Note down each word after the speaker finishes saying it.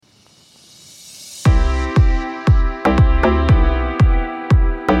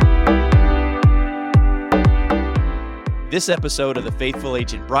This episode of The Faithful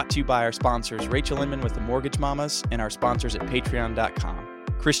Agent brought to you by our sponsors, Rachel Inman with the Mortgage Mamas, and our sponsors at Patreon.com.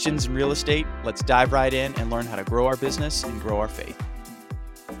 Christians in real estate, let's dive right in and learn how to grow our business and grow our faith.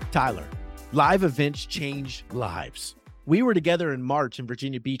 Tyler, live events change lives. We were together in March in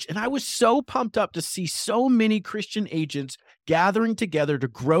Virginia Beach, and I was so pumped up to see so many Christian agents gathering together to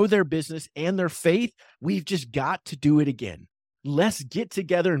grow their business and their faith. We've just got to do it again. Let's get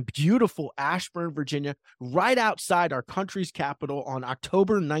together in beautiful Ashburn, Virginia, right outside our country's capital on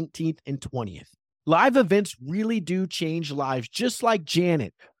October 19th and 20th. Live events really do change lives, just like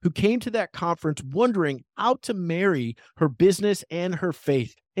Janet, who came to that conference wondering how to marry her business and her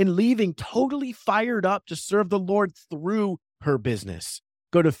faith and leaving totally fired up to serve the Lord through her business.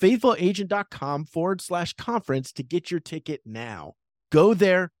 Go to faithfulagent.com/conference to get your ticket now. Go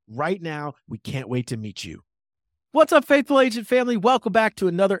there right now. We can't wait to meet you. What's up, Faithful Agent family? Welcome back to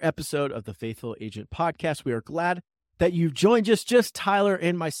another episode of the Faithful Agent Podcast. We are glad that you've joined us, just Tyler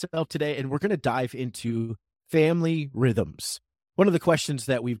and myself today, and we're going to dive into family rhythms. One of the questions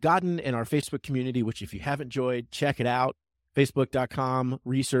that we've gotten in our Facebook community, which if you haven't joined, check it out, facebook.com,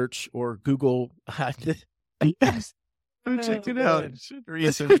 research, or Google. Yes. Check it out.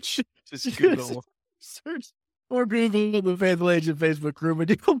 Research. Just Google. Search or Google the Faithful Agent Facebook group, and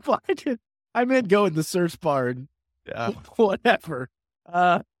you'll find it. I meant go in the search bar and whatever.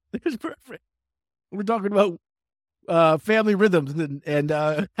 It's perfect. We're talking about family rhythms and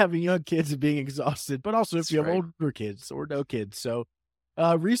having young kids and being exhausted, but also if you have older kids or no kids. So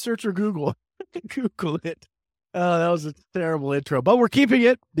research or Google. Google it. That was a terrible intro, but we're keeping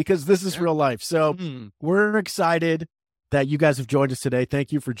it because this is real life. So we're excited that you guys have joined us today.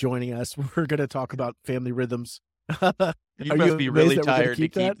 Thank you for joining us. We're going to talk about family rhythms. You must be really tired to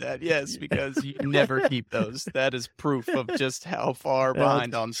keep that. Yes, because you never keep those. That is proof of just how far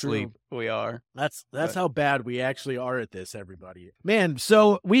behind on sleep we are. That's how bad we actually are at this, everybody. Man,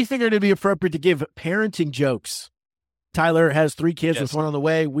 so we figured it'd be appropriate to give parenting jokes. Tyler has 3 kids with one on the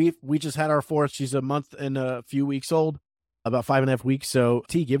way. We just had our 4th. She's a month and a few weeks old, about 5.5 weeks. So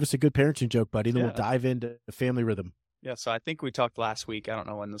T, give us a good parenting joke, buddy. Then we'll dive into family rhythm. Yeah, so I think we talked last week. I don't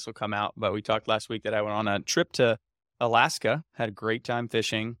know when this will come out, but we talked last week that I went on a trip to Alaska, had a great time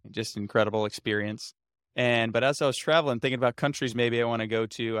fishing, just incredible experience. But as I was traveling, thinking about countries maybe I want to go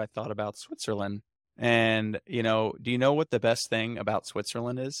to, I thought about Switzerland. And, do you know what the best thing about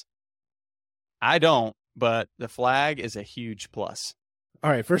Switzerland is? I don't, but the flag is a huge plus. All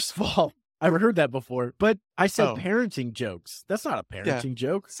right, first of all, I've heard that before, but I said parenting jokes. That's not a parenting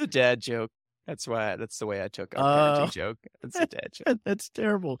joke. It's a dad joke. That's the way I took our parenting joke. It's a dad joke. That's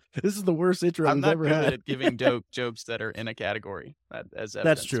terrible. This is the worst intro I've ever had. I'm not good at giving jokes that are in a category.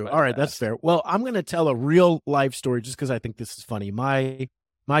 That's true. All right, that's fair. Well, I'm going to tell a real life story just because I think this is funny. My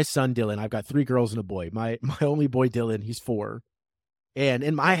son, Dylan, I've got 3 girls and a boy. My only boy, Dylan, he's 4. And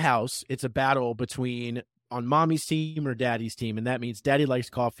in my house, it's a battle between on mommy's team or daddy's team. And that means daddy likes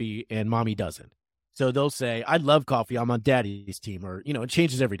coffee and mommy doesn't. So they'll say, I love coffee, I'm on daddy's team, or, it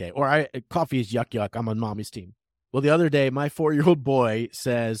changes every day. Or coffee is yuck, I'm on mommy's team. Well, the other day, my 4-year-old boy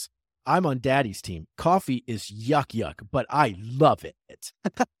says, I'm on daddy's team. Coffee is yuck, but I love it.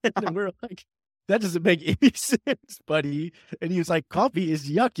 And we're like, that doesn't make any sense, buddy. And he was like, coffee is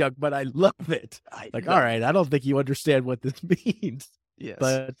yuck, but I love it. All right, I don't think you understand what this means. Yes.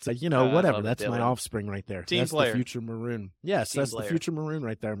 But, whatever. That's my offspring right there. Team that's player. The future maroon. Yes, Team that's player. The future maroon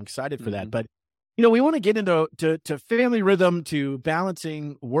right there. I'm excited for that. But we want to get into to family rhythm, to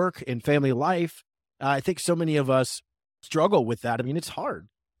balancing work and family life. I think so many of us struggle with that. I mean, it's hard.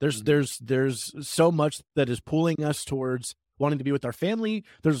 There's so much that is pulling us towards wanting to be with our family.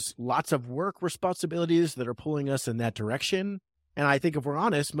 There's lots of work responsibilities that are pulling us in that direction. And I think if we're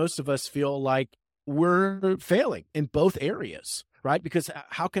honest, most of us feel like we're failing in both areas, right? Because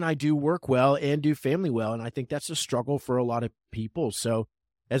how can I do work well and do family well? And I think that's a struggle for a lot of people. So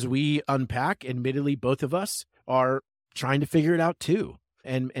as we unpack, admittedly, both of us are trying to figure it out too.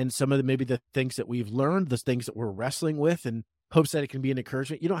 And some of maybe the things that we've learned, the things that we're wrestling with, and hopes that it can be an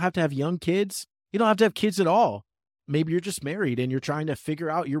encouragement. You don't have to have young kids. You don't have to have kids at all. Maybe you're just married and you're trying to figure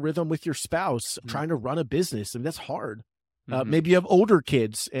out your rhythm with your spouse, trying to run a business, and that's hard. Maybe you have older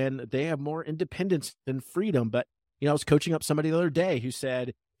kids and they have more independence and freedom. But, I was coaching up somebody the other day who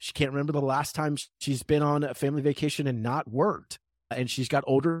said she can't remember the last time she's been on a family vacation and not worked. And she's got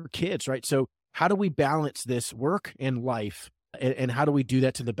older kids, right? So how do we balance this work and life? And how do we do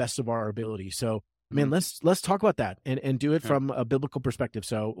that to the best of our ability? So, man, let's talk about that and do it from a biblical perspective.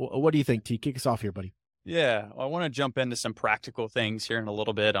 So what do you think, T? Kick us off here, buddy. Yeah, well, I want to jump into some practical things here in a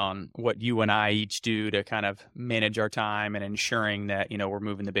little bit on what you and I each do to kind of manage our time and ensuring that, we're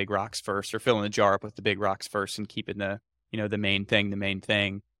moving the big rocks first, or filling the jar up with the big rocks first and keeping the the main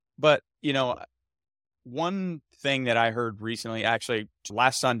thing. But, one thing that I heard recently, actually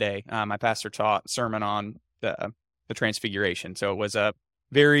last Sunday, my pastor taught a sermon on the Transfiguration. So it was a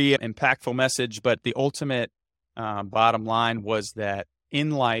very impactful message, but the ultimate bottom line was that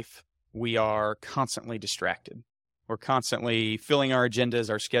in life, we are constantly distracted. We're constantly filling our agendas,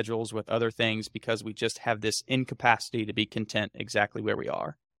 our schedules with other things because we just have this incapacity to be content exactly where we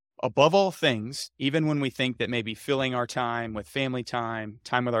are. Above all things, even when we think that maybe filling our time with family time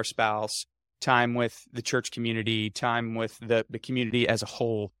with our spouse, time with the church community, time with the community as a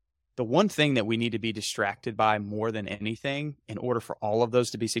whole, the one thing that we need to be distracted by more than anything in order for all of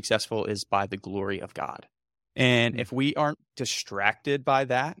those to be successful is by the glory of God. And if we aren't distracted by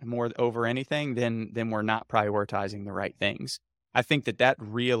that more over anything, then we're not prioritizing the right things. I think that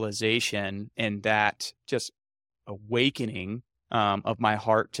realization and that just awakening of my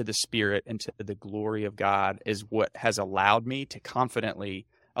heart to the Spirit and to the glory of God is what has allowed me to confidently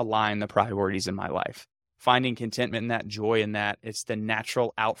align the priorities in my life. Finding contentment in that, joy in that, it's the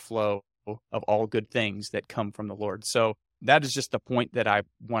natural outflow of all good things that come from the Lord. So that is just the point that I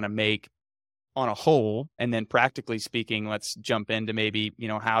want to make on a whole. And then practically speaking, let's jump into maybe,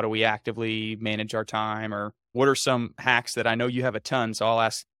 how do we actively manage our time, or what are some hacks that I know you have a ton. So I'll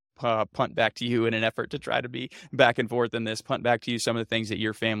ask, punt back to you in an effort to try to be back and forth in this, punt back to you some of the things that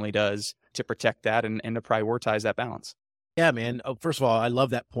your family does to protect that and to prioritize that balance. Yeah, man. First of all, I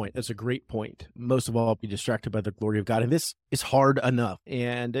love that point. That's a great point. Most of all, be distracted by the glory of God. And this is hard enough.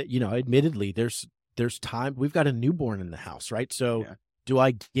 And, admittedly, there's time. We've got a newborn in the house, right? So do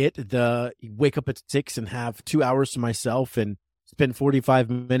I get wake up at 6 and have 2 hours to myself and spend 45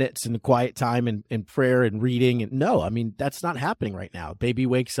 minutes in quiet time and prayer and reading? And no, I mean, that's not happening right now. Baby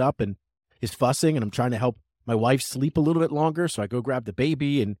wakes up and is fussing, and I'm trying to help my wife sleep a little bit longer. So I go grab the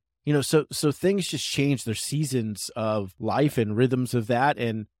baby, and so things just change. Their seasons of life and rhythms of that.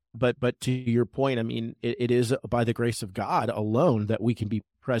 And but to your point, I mean, it is by the grace of God alone that we can be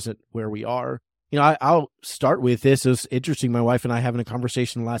present where we are. I'll start with this. It was interesting. My wife and I having a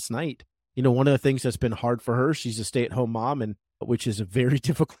conversation last night. One of the things that's been hard for her, she's a stay-at-home mom, and which is a very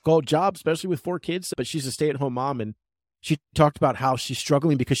difficult job, especially with 4 kids, but she's a stay-at-home mom. And she talked about how she's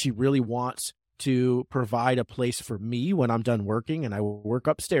struggling because she really wants to provide a place for me when I'm done working, and I work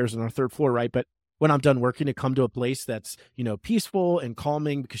upstairs on our 3rd floor, right? But when I'm done working, to come to a place that's, peaceful and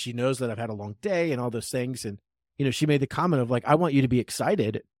calming, because she knows that I've had a long day and all those things. And, she made the comment of like, I want you to be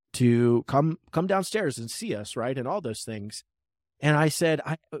excited to come downstairs and see us, right? And all those things. And I said,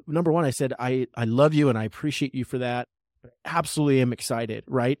 number one, I said, I love you and I appreciate you for that. Absolutely am excited,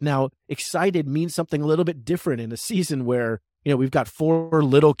 right? Now, excited means something a little bit different in a season where, we've got 4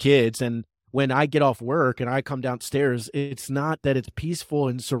 little kids, and when I get off work and I come downstairs, it's not that it's peaceful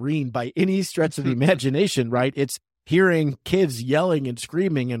and serene by any stretch of the imagination, right? It's hearing kids yelling and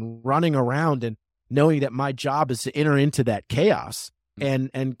screaming and running around, and knowing that my job is to enter into that chaos.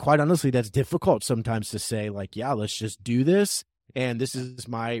 And quite honestly, that's difficult sometimes to say, like, yeah, let's just do this. And this is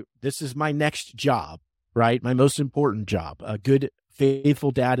my next job, right? My most important job. A good,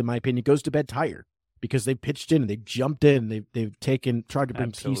 faithful dad, in my opinion, goes to bed tired because they pitched in, and they've jumped in, they've tried to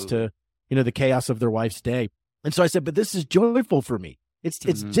bring peace to the chaos of their wife's day. And so I said, but this is joyful for me. It's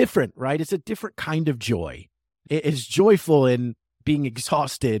different, right? It's a different kind of joy. It's joyful in being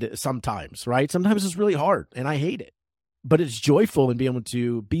exhausted sometimes, right? Sometimes it's really hard and I hate it, but it's joyful in being able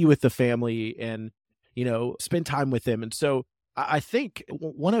to be with the family and, spend time with them. And so I think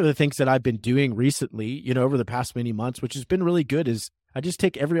one of the things that I've been doing recently, over the past many months, which has been really good, is I just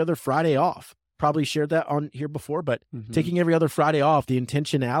take every other Friday off. Probably shared that on here before, but taking every other Friday off, the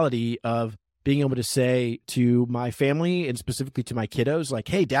intentionality of being able to say to my family and specifically to my kiddos, like,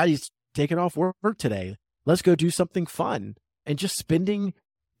 hey, daddy's taking off work today. Let's go do something fun, and just spending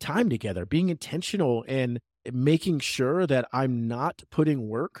time together, being intentional and making sure that I'm not putting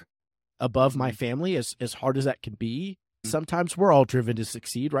work above my family as hard as that can be. Sometimes we're all driven to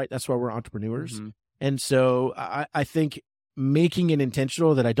succeed, right? That's why we're entrepreneurs. And so I think making it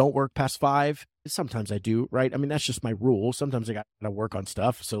intentional that I don't work past 5. Sometimes I do, right? I mean, that's just my rule. Sometimes I got to work on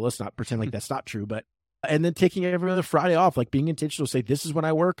stuff. So let's not pretend like that's not true. And then taking every other Friday off, like being intentional, say, this is when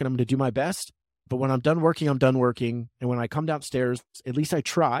I work and I'm going to do my best. But when I'm done working, I'm done working. And when I come downstairs, at least I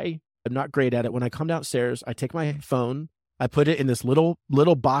try. I'm not great at it. When I come downstairs, I take my phone, I put it in this little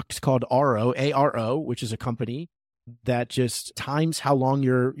box called ARO, which is a company that just times how long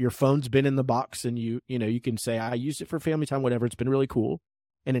your phone's been in the box. And you can say, I used it for family time, whatever. It's been really cool.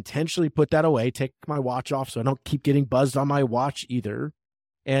 And intentionally put that away, take my watch off so I don't keep getting buzzed on my watch either.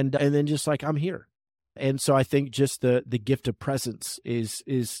 And then just like, I'm here. And so I think just the gift of presence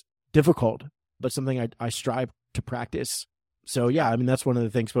is difficult, but something I strive to practice. So yeah, I mean, that's one of the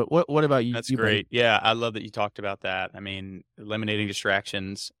things. But what about you? That's great. Yeah, I love that you talked about that. I mean, eliminating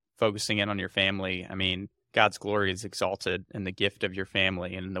distractions, focusing in on your family. I mean, God's glory is exalted in the gift of your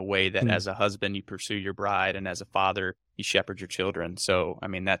family and in the way that as a husband you pursue your bride and as a father you shepherd your children. So, I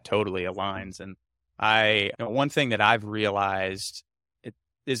mean, that totally aligns. And one thing that I've realized, it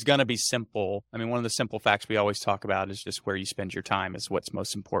is going to be simple. I mean, one of the simple facts we always talk about is just where you spend your time is what's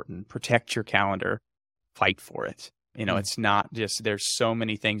most important. Protect your calendar, fight for it. It's not just, there's so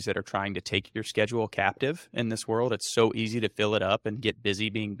many things that are trying to take your schedule captive in this world. It's so easy to fill it up and get busy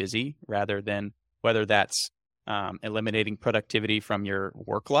being busy rather than whether that's eliminating productivity from your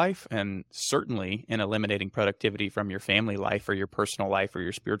work life and certainly in eliminating productivity from your family life or your personal life or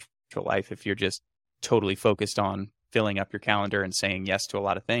your spiritual life. If you're just totally focused on filling up your calendar and saying yes to a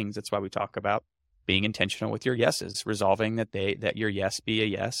lot of things, that's why we talk about being intentional with your yeses, resolving that your yes be a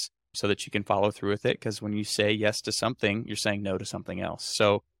yes, so that you can follow through with it. Because when you say yes to something, you're saying no to something else.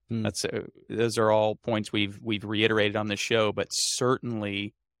 So those are all points we've reiterated on this show. But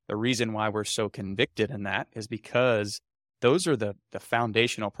certainly the reason why we're so convicted in that is because those are the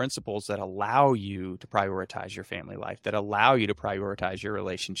foundational principles that allow you to prioritize your family life, that allow you to prioritize your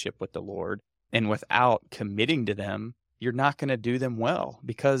relationship with the Lord. And without committing to them, you're not going to do them well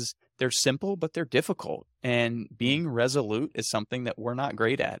because they're simple, but they're difficult. And being resolute is something that we're not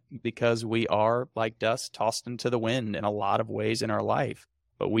great at because we are like dust tossed into the wind in a lot of ways in our life.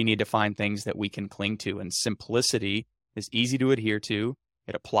 But we need to find things that we can cling to. And simplicity is easy to adhere to.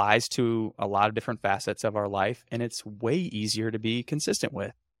 It applies to a lot of different facets of our life, and it's way easier to be consistent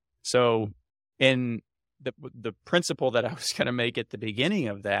with. So in the principle that I was going to make at the beginning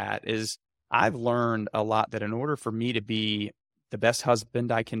of that is I've learned a lot that in order for me to be the best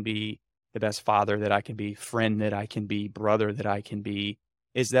husband I can be, the best father that I can be, friend that I can be, brother that I can be,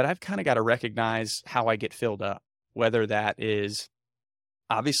 is that I've kind of got to recognize how I get filled up, whether that is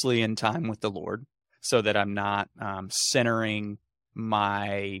obviously in time with the Lord so that I'm not centering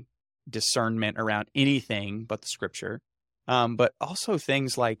my discernment around anything but the scripture. But also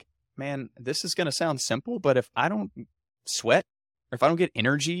things like, man, this is going to sound simple, but if I don't sweat or if I don't get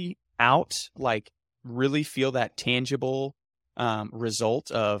energy out, like really feel that tangible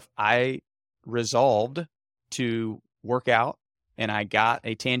result of I resolved to work out and I got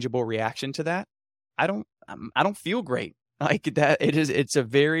a tangible reaction to that, I don't feel great. Like that, it's a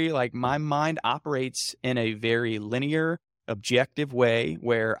very, like, my mind operates in a very linear, objective way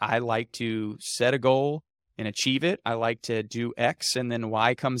where I like to set a goal and achieve it. I like to do X and then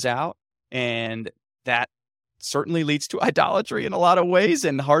Y comes out. And that certainly leads to idolatry in a lot of ways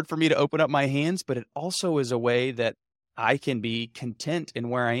and hard for me to open up my hands. But it also is a way that I can be content in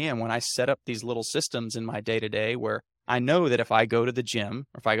where I am when I set up these little systems in my day to day where I know that if I go to the gym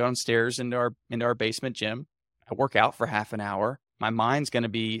or if I go downstairs into our basement gym, I work out for half an hour, my mind's going to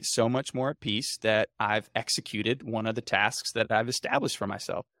be so much more at peace that I've executed one of the tasks that I've established for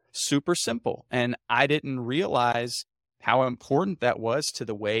myself. Super simple. And I didn't realize how important that was to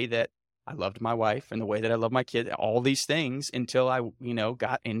the way that I loved my wife and the way that I love my kid, all these things until I,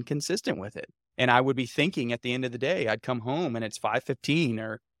 got inconsistent with it. And I would be thinking at the end of the day, I'd come home and it's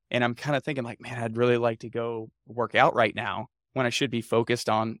 5:15 and I'm kind of thinking like, man, I'd really like to go work out right now when I should be focused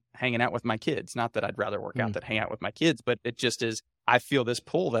on hanging out with my kids. Not that I'd rather work out than hang out with my kids, but it just is, I feel this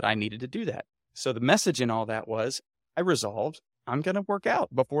pull that I needed to do that. So the message in all that was I resolved, I'm going to work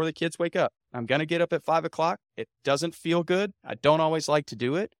out before the kids wake up. I'm going to get up at 5 o'clock. It doesn't feel good. I don't always like to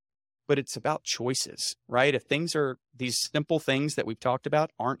do it, but it's about choices, right? If these simple things that we've talked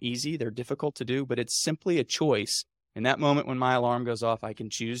about aren't easy, they're difficult to do, but it's simply a choice. In that moment when my alarm goes off, I can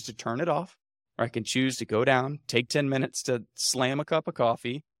choose to turn it off, or I can choose to go down, take 10 minutes to slam a cup of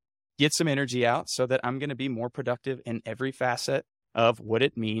coffee, get some energy out so that I'm going to be more productive in every facet of what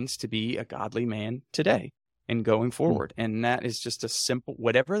it means to be a godly man today and going forward. And that is just a simple,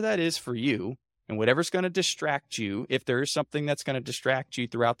 whatever that is for you and whatever's going to distract you, if there is something that's going to distract you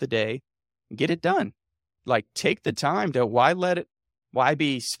throughout the day, get it done. Like take the time to, why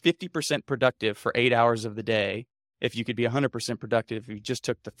be 50% productive for 8 hours of the day if you could be 100% productive if you just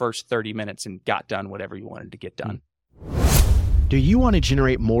took the first 30 minutes and got done whatever you wanted to get done. Do you want to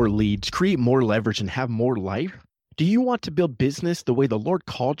generate more leads, create more leverage, and have more life? Do you want to build business the way the Lord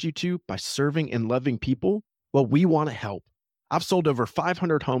called you to by serving and loving people? Well, we want to help. I've sold over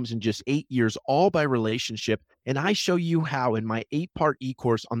 500 homes in just 8 years, all by relationship, and I show you how in my 8-part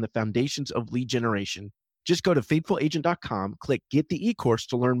e-course on the foundations of lead generation. Just go to faithfulagent.com, click Get the e-course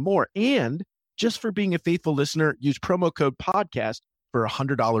to learn more, and just for being a faithful listener, use promo code podcast for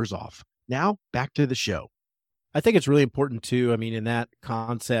 $100 off. Now, back to the show. I think it's really important too. I mean, in that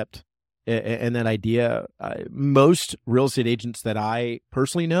concept, and that idea. Most real estate agents that I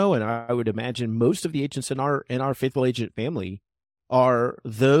personally know, and I would imagine most of the agents in our Faithful Agent family, are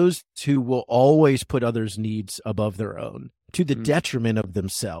those who will always put others' needs above their own to the detriment of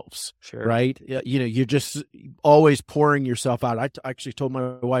themselves. Sure. Right? You're just always pouring yourself out. I actually told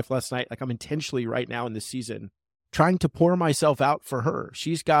my wife last night, like, I'm intentionally right now in this season trying to pour myself out for her.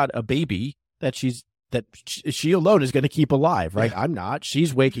 She's got a baby that she alone is going to keep alive, right? Yeah. I'm not.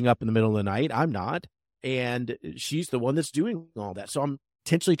 She's waking up in the middle of the night. I'm not. And she's the one that's doing all that. So I'm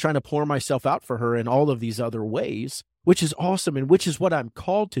intentionally trying to pour myself out for her in all of these other ways, which is awesome and which is what I'm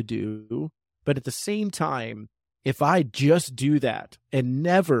called to do. But at the same time, if I just do that and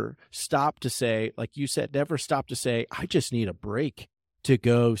never stop to say, like you said, never stop to say, I just need a break to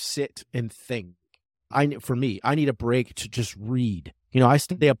go sit and think. For me, I need a break to just read. I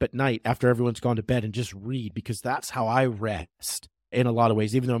stay up at night after everyone's gone to bed and just read, because that's how I rest in a lot of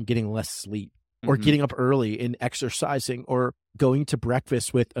ways, even though I'm getting less sleep, or getting up early and exercising, or going to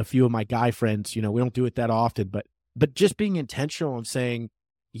breakfast with a few of my guy friends. We don't do it that often, but just being intentional and saying,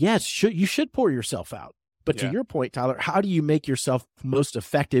 yes, you should pour yourself out. But to your point, Tyler, how do you make yourself most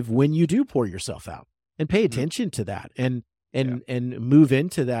effective when you do pour yourself out? And pay attention to that and move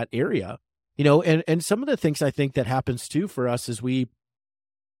into that area. And some of the things I think that happens too for us is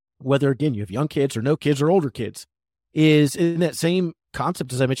whether, again, you have young kids or no kids or older kids, is in that same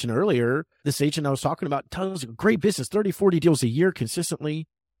concept as I mentioned earlier. This agent I was talking about does a great business, 30, 40 deals a year consistently,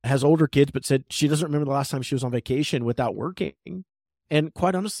 has older kids, but said she doesn't remember the last time she was on vacation without working. And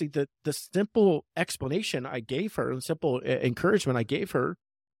quite honestly, the simple explanation I gave her, the simple encouragement I gave her,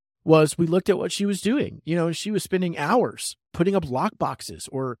 was we looked at what she was doing. She was spending hours putting up lock boxes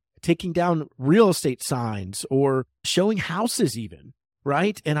or taking down real estate signs or showing houses even,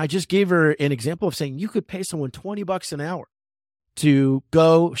 right? And I just gave her an example of saying, you could pay someone $20 an hour to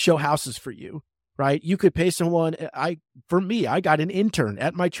go show houses for you, right? You could pay someone, I got an intern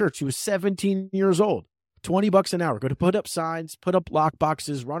at my church who was 17 years old, $20 an hour, go to put up signs, put up lock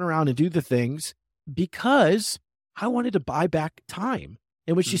boxes, run around and do the things, because I wanted to buy back time.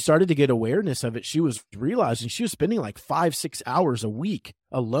 And when she started to get awareness of it, she was realizing she was spending like 5-6 hours a week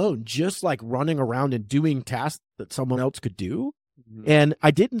alone, just like running around and doing tasks that someone else could do. And I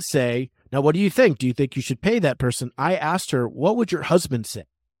didn't say, now, what do you think? Do you think you should pay that person? I asked her, what would your husband say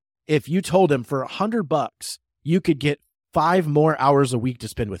if you told him for $100 you could get 5 more hours a week to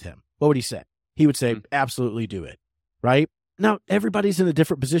spend with him? What would he say? He would say, absolutely do it. Right? Now, everybody's in a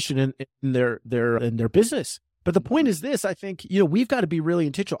different position in their business. But the point is this, I think, we've got to be really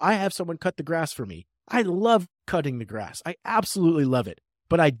intentional. I have someone cut the grass for me. I love cutting the grass. I absolutely love it.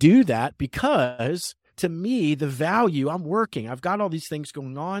 But I do that because, to me, the value, I'm working, I've got all these things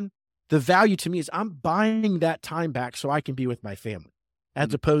going on. The value to me is I'm buying that time back so I can be with my family,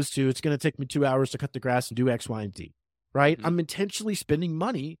 as opposed to it's going to take me 2 hours to cut the grass and do X, Y, and Z, right? I'm intentionally spending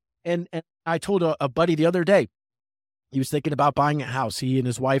money. And I told a buddy the other day, he was thinking about buying a house. He and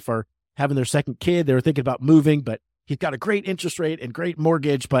his wife are having their second kid. They were thinking about moving, but he's got a great interest rate and great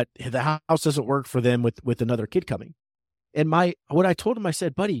mortgage, but the house doesn't work for them with another kid coming. And what I told him, I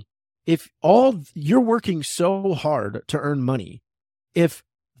said, buddy, if you're working so hard to earn money, if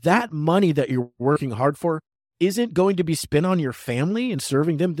that money that you're working hard for isn't going to be spent on your family and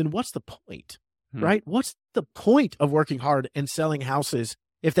serving them, then what's the point, right? What's the point of working hard and selling houses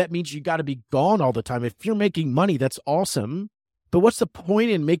if that means you got to be gone all the time? If you're making money, that's awesome. But what's the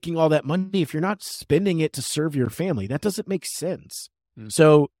point in making all that money if you're not spending it to serve your family? That doesn't make sense.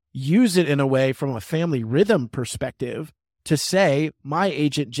 So use it in a way from a family rhythm perspective to say, my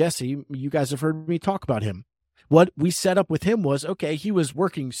agent, Jesse, you guys have heard me talk about him. What we set up with him was, okay, he was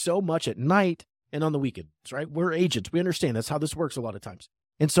working so much at night and on the weekends, right? We're agents. We understand that's how this works a lot of times.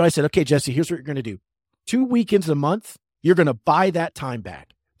 And so I said, okay, Jesse, here's what you're going to do. 2 weekends a month, you're going to buy that time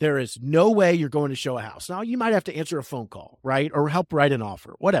back. There is no way you're going to show a house. Now, you might have to answer a phone call, right? Or help write an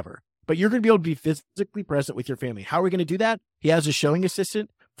offer, whatever. But you're going to be able to be physically present with your family. How are we going to do that? He has a showing assistant.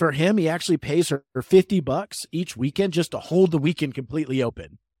 For him, he actually pays her $50 each weekend just to hold the weekend completely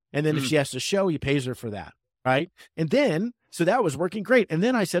open. And then if she has to show, he pays her for that, right? And then, so that was working great. And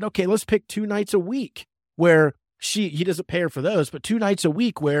then I said, okay, let's pick 2 nights a week where he doesn't pay her for those, but 2 nights a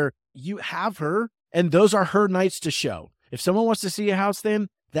week where you have her, and those are her nights to show. If someone wants to see a house, then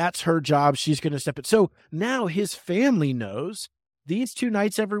that's her job. She's going to step it. So now his family knows these 2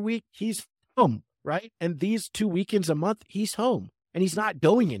 nights every week, he's home, right? And these 2 weekends a month, he's home and he's not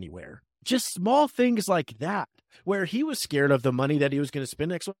going anywhere. Just small things like that, where he was scared of the money that he was going to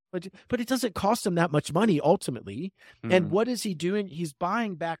spend next month, but it doesn't cost him that much money ultimately. And what is he doing? He's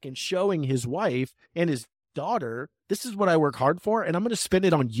buying back and showing his wife and his daughter, this is what I work hard for, and I'm going to spend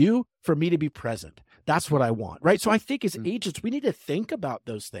it on you for me to be present. That's what I want, right? So I think as agents, we need to think about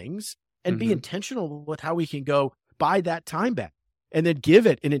those things and be intentional with how we can go buy that time back and then give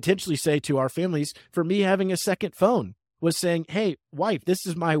it and intentionally say to our families, for me, having a second phone was saying, hey, wife, this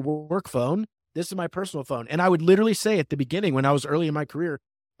is my work phone. This is my personal phone. And I would literally say at the beginning, when I was early in my career,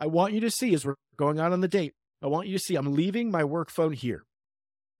 I want you to see, as we're going out on the date, I want you to see I'm leaving my work phone here.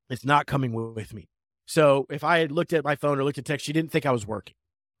 It's not coming with me. So if I had looked at my phone or looked at text, she didn't think I was working,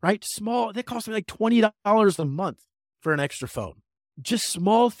 right? Small, that cost me like $20 a month for an extra phone. Just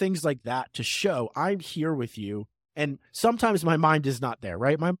small things like that to show I'm here with you. And sometimes my mind is not there,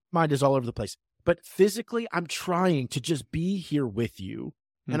 right? My mind is all over the place. But physically, I'm trying to just be here with you.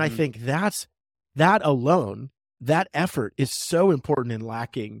 And I think that alone, that effort is so important and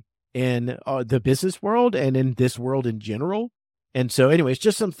lacking in the business world and in this world in general. And so anyways,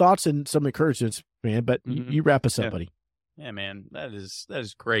 just some thoughts and some encouragements, man. But you wrap us up, buddy. Yeah, man, that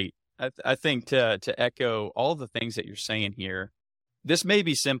is great. I think to echo all the things that you're saying here, this may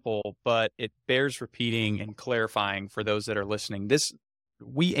be simple, but it bears repeating and clarifying for those that are listening.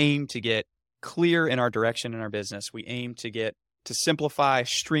 We aim to get clear in our direction in our business. We aim to simplify,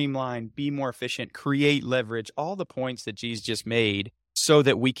 streamline, be more efficient, create leverage, all the points that G's just made so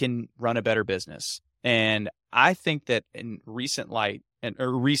that we can run a better business. And I think that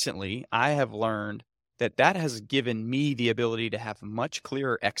recently, I have learned that has given me the ability to have much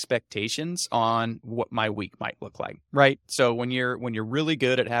clearer expectations on what my week might look like, right? So when you're really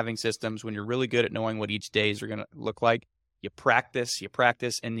good at having systems, when you're really good at knowing what each days are going to look like, you practice,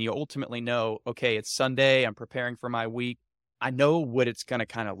 and you ultimately know, okay, it's Sunday, I'm preparing for my week. I know what it's going to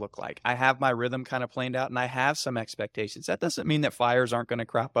kind of look like. I have my rhythm kind of planned out, and I have some expectations. That doesn't mean that fires aren't going to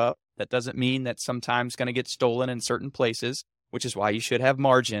crop up. That doesn't mean that sometimes going to get stolen in certain places, which is why you should have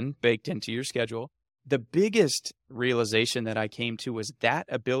margin baked into your schedule. The biggest realization that I came to was that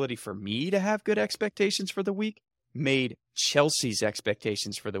ability for me to have good expectations for the week made Chelsea's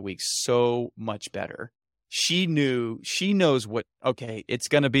expectations for the week so much better. She knows okay, it's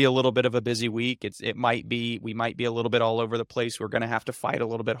going to be a little bit of a busy week. We might be a little bit all over the place. We're going to have to fight a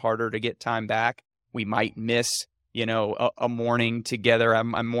little bit harder to get time back. We might miss, a morning together. I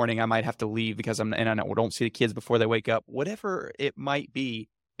might have to leave because I don't see the kids before they wake up. Whatever it might be,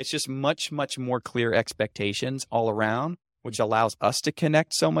 it's just much, much more clear expectations all around, which allows us to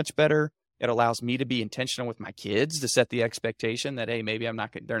connect so much better. It allows me to be intentional with my kids to set the expectation that, hey, maybe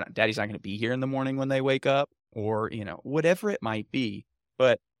Daddy's not going to be here in the morning when they wake up, or, whatever it might be.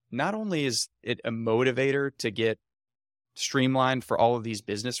 But not only is it a motivator to get streamlined for all of these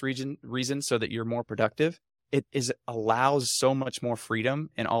business reasons so that you're more productive, it allows so much more freedom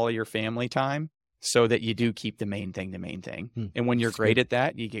in all of your family time so that you do keep the main thing. And when you're great at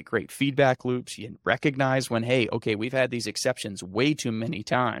that, you get great feedback loops. You recognize when, hey, okay, we've had these exceptions way too many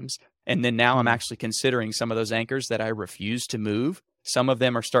times. And then now I'm actually considering some of those anchors that I refuse to move. Some of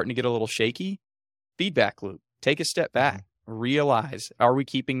them are starting to get a little shaky. Feedback loop. Take a step back. Realize, are we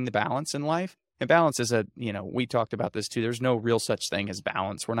keeping the balance in life? And balance is we talked about this too. There's no real such thing as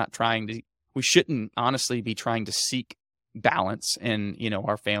balance. We shouldn't honestly be trying to seek balance in,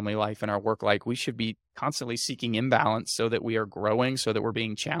 our family life and our work life. We should be constantly seeking imbalance so that we are growing, so that we're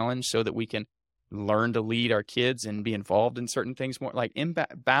being challenged, so that we can learn to lead our kids and be involved in certain things more. Like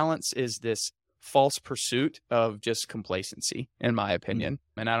balance is this false pursuit of just complacency, in my opinion.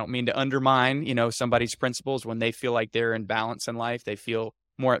 And I don't mean to undermine, somebody's principles. When they feel like they're in balance in life, they feel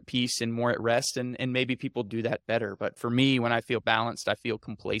more at peace and more at rest. And maybe people do that better. But for me, when I feel balanced, I feel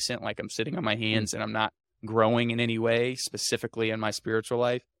complacent, like I'm sitting on my hands and I'm not growing in any way, specifically in my spiritual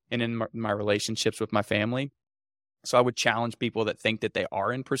life and in my relationships with my family. So I would challenge people that think that they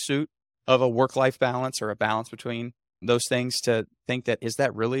are in pursuit of a work-life balance or a balance between those things to think that, is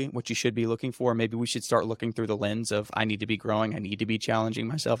that really what you should be looking for? Maybe we should start looking through the lens of, I need to be growing. I need to be challenging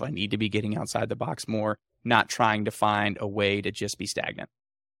myself. I need to be getting outside the box more, not trying to find a way to just be stagnant.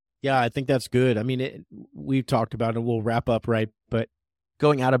 Yeah, I think that's good. I mean, we've talked about it. We'll wrap up, right? But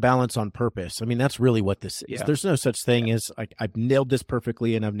going out of balance on purpose. I mean, that's really what this is. Yeah. There's no such thing as I've nailed this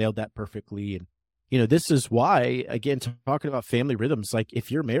perfectly and I've nailed that perfectly. And, this is why, again, talking about family rhythms, like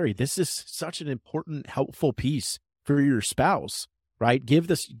if you're married, this is such an important, helpful piece for your spouse, right? Give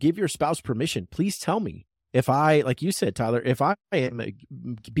your spouse permission. Please tell me if like you said, Tyler, if I am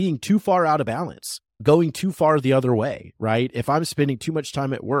being too far out of balance, going too far the other way, right? If I'm spending too much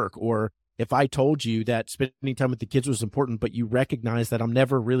time at work, or if I told you that spending time with the kids was important, but you recognize that I'm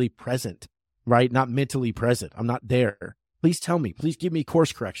never really present, right? Not mentally present. I'm not there. Please tell me. Please give me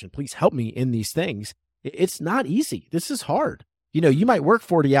course correction. Please help me in these things. It's not easy. This is hard. you might work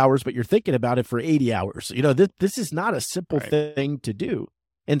 40 hours, but you're thinking about it for 80 hours. This is not a simple thing to do.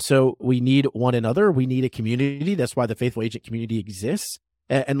 And so we need one another. We need a community. That's why the Faithful Agent community exists.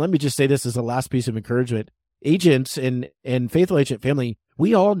 And let me just say this as a last piece of encouragement. Agents and Faithful Agent family,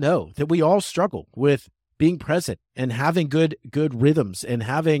 we all know that we all struggle with being present and having good rhythms and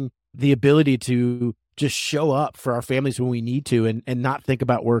having the ability to just show up for our families when we need to and not think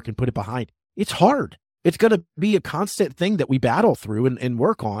about work and put it behind. It's hard. It's going to be a constant thing that we battle through and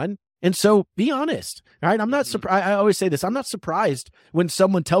work on. And so be honest, right? I'm not surprised. I always say this. I'm not surprised when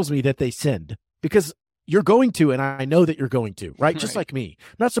someone tells me that they sinned, because you're going to, and I know that you're going to, right? Just like me.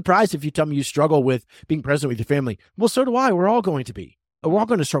 I'm not surprised if you tell me you struggle with being present with your family. Well, so do I. We're all going to be. We're all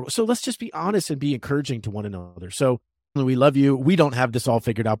going to struggle. So let's just be honest and be encouraging to one another. So we love you. We don't have this all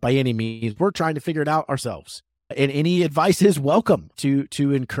figured out by any means. We're trying to figure it out ourselves. And any advice is welcome to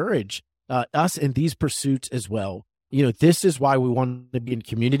encourage us in these pursuits as well. This is why we want to be in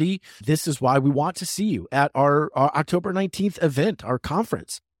community. This is why we want to see you at our October 19th event, our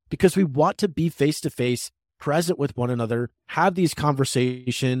conference, because we want to be face-to-face, present with one another, have these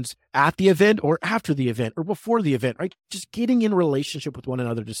conversations at the event or after the event or before the event, right? Just getting in relationship with one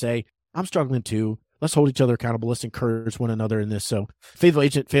another to say, I'm struggling too. Let's hold each other accountable. Let's encourage one another in this. So Faithful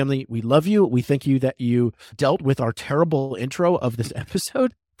Agent family, we love you. We thank you that you dealt with our terrible intro of this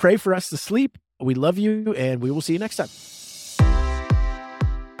episode. Pray for us to sleep. We love you, and we will see you next time.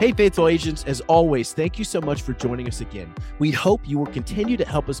 Hey, Faithful Agents, as always, thank you so much for joining us again. We hope you will continue to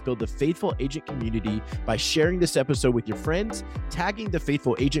help us build the Faithful Agent community by sharing this episode with your friends, tagging the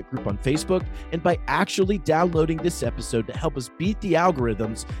Faithful Agent group on Facebook, and by actually downloading this episode to help us beat the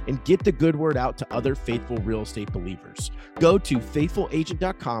algorithms and get the good word out to other faithful real estate believers. Go to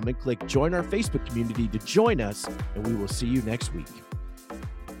faithfulagent.com and click join our Facebook community to join us, and we will see you next week.